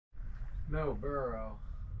No, burrow.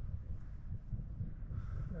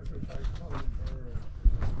 Everybody calls him burrow.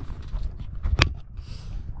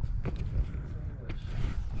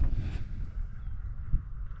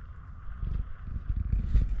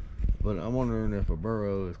 But I'm wondering if a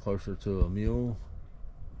burro is closer to a mule.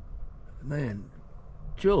 Man,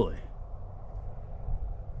 Julie.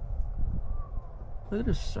 Look at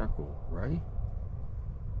this circle, Ray.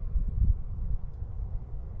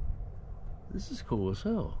 This is cool as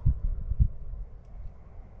hell.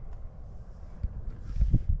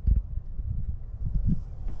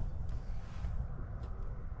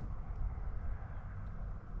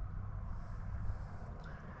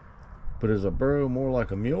 But is a burro more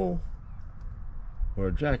like a mule or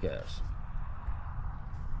a jackass?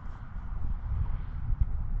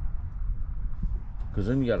 Because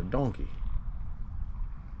then you got a donkey.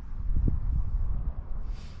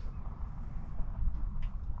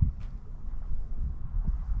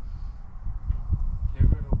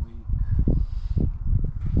 Give it a week.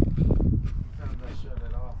 Sometimes I shut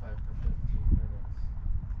it off after 15 minutes.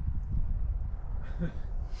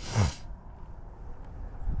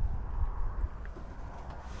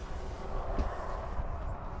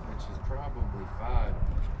 Which is probably 5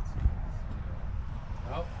 minutes.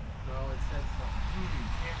 Oh, no, it said something.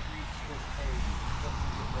 Can't reach this page.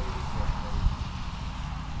 Doesn't get loaded yet, page.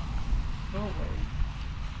 Oh, wait.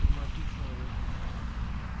 It might be loaded.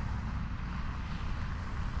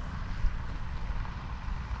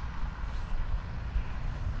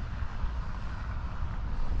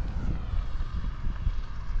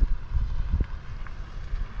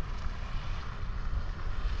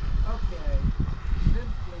 Okay.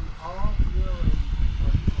 Simply all viewing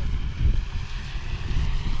there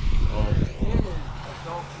is a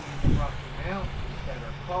donkey in the Rocky Mountains that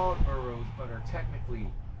are called burros but are technically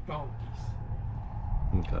donkeys.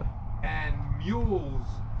 Okay. And mules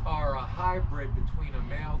are a hybrid between a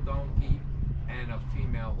male donkey and a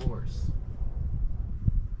female horse.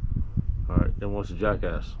 Alright, then what's a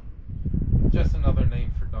jackass? Just another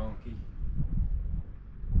name for donkey.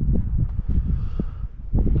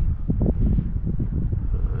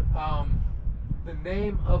 The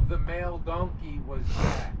name of the male donkey was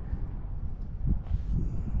Jack.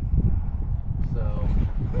 So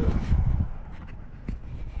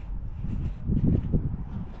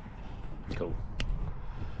Cool.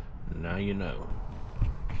 Now you know.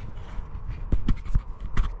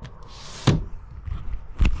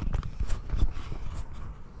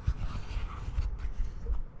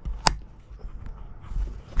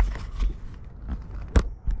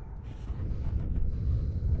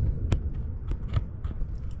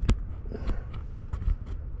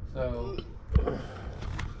 So,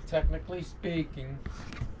 technically speaking,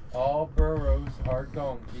 all burros are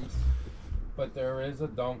donkeys, but there is a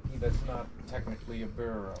donkey that's not technically a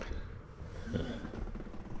burro.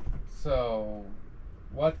 So,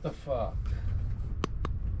 what the fuck?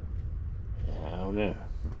 I don't know.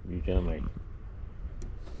 You tell me.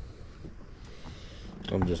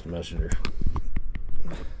 I'm just a messenger.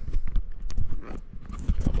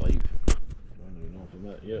 I believe. I don't even know if I'm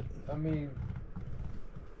that yet. I mean,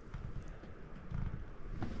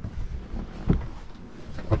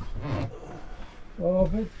 well,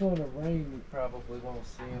 if it's going to rain, we probably won't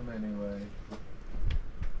see him anyway.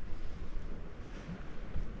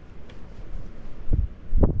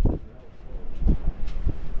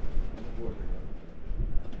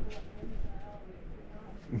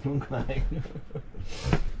 Okay.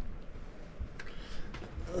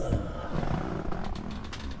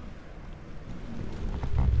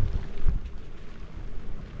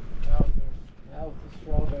 How's the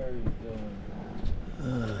strawberries doing?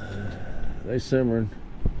 They simmering.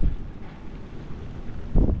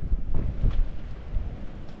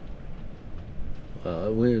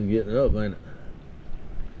 Wind's getting up, ain't it?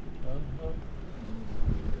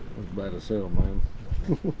 That's bad as hell, man.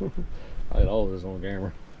 I had all this on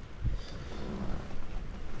camera.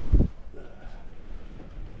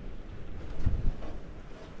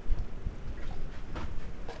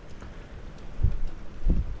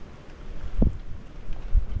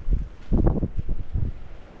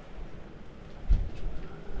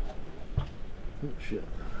 Oh, shit.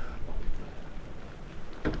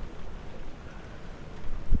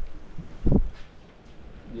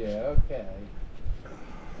 Yeah, okay.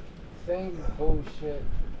 Same bullshit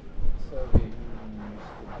Soviet Union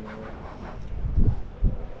used to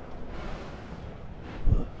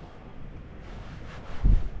do.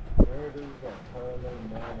 Murders at Harlow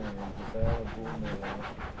Manor is available now.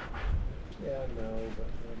 Yeah, I know, but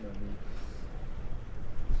no money.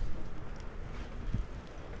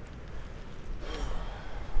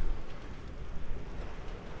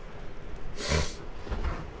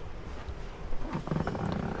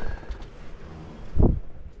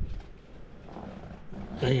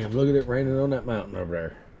 Damn, look at it raining on that mountain over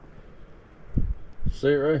there. See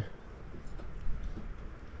it, Ray?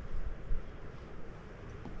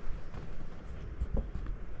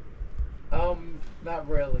 Not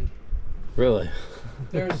really. Really?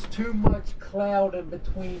 There's too much cloud in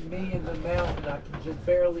between me and the mountain. I can just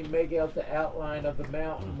barely make out the outline of the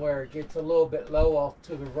mountain where it gets a little bit low off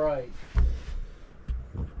to the right.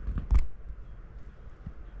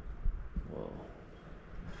 Whoa.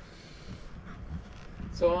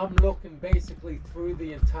 So I'm looking basically through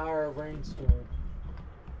the entire rainstorm.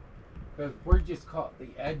 Because we're just caught the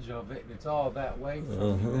edge of it and it's all that way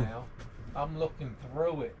from me now. I'm looking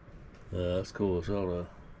through it. Yeah, that's cool as hell though.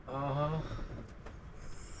 Uh-huh.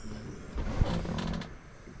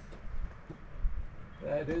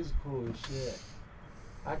 That is cool as shit.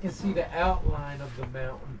 I can see the outline of the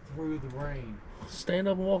mountain through the rain. Stand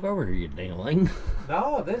up and walk over here, you dingling.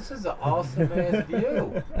 No, this is an awesome ass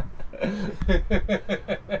view.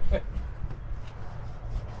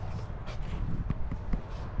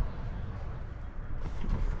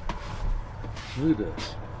 Look at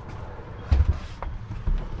this.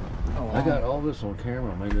 Oh, wow. I got all this on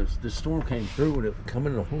camera. I mean, this storm came through and it come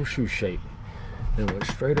in a horseshoe shape and it went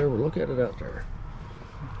straight over. Look at it out there.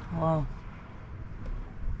 Wow.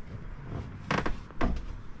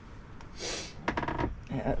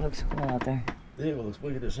 Yeah, it looks cool out there. Yeah, well, let's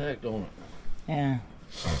look at this heck, don't it? Yeah.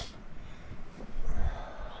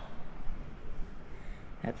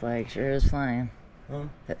 That flag sure is flying. Huh?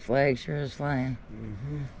 That flag sure is flying.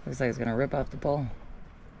 Mm-hmm. Looks like it's gonna rip off the pole.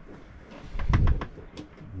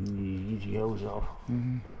 Easy hose off.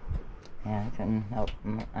 Mm-hmm. Yeah, I couldn't help.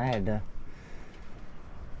 I had to.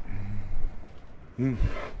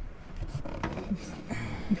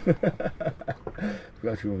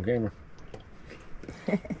 Got you on camera.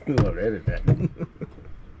 You'll have to edit that.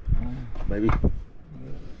 Maybe.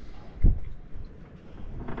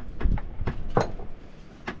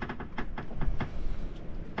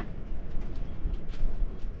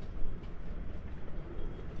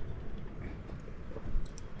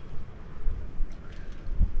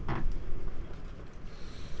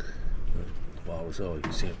 Wow, so you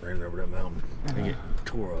can see it raining over that mountain. They get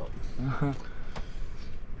tore up.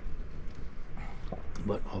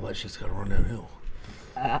 But all that shit's gotta run downhill.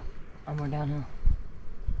 I'm more downhill.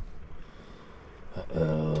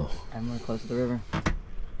 Uh-oh. I'm more close to the river.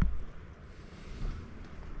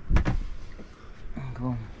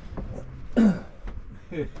 Cool.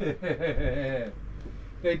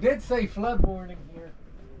 They did say flood warning here.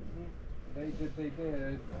 They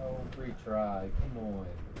did. Oh, retry. Come on. Well,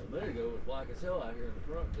 there you go. It's black as hell out here in the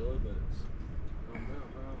front, Billy, but it's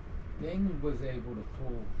Ding was able to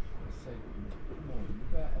pull. Say, come on, you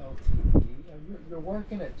got LTE. You're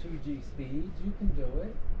working at 2G speeds. You can do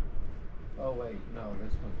it. Oh wait, no,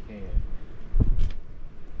 this one can't.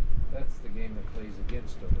 That's the game that plays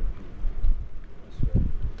against other people. That's right.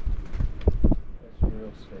 That's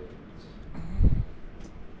real states.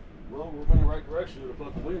 well, we're going in the right direction to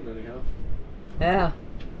fuck the wind anyhow. Yeah.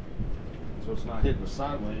 So it's not hitting us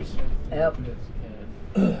sideways. Yep.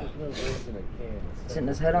 There's no reason it can't. Sitting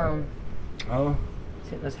his head on. Oh.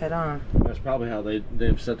 Sitting his head on. That's probably how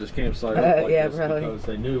they've set this campsite up like yeah, this, probably. because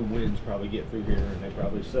they knew winds probably get through here and they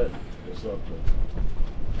probably set this up.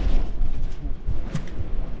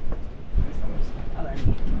 Bothering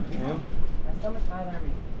me. Yeah. My stomach's bothering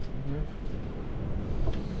me.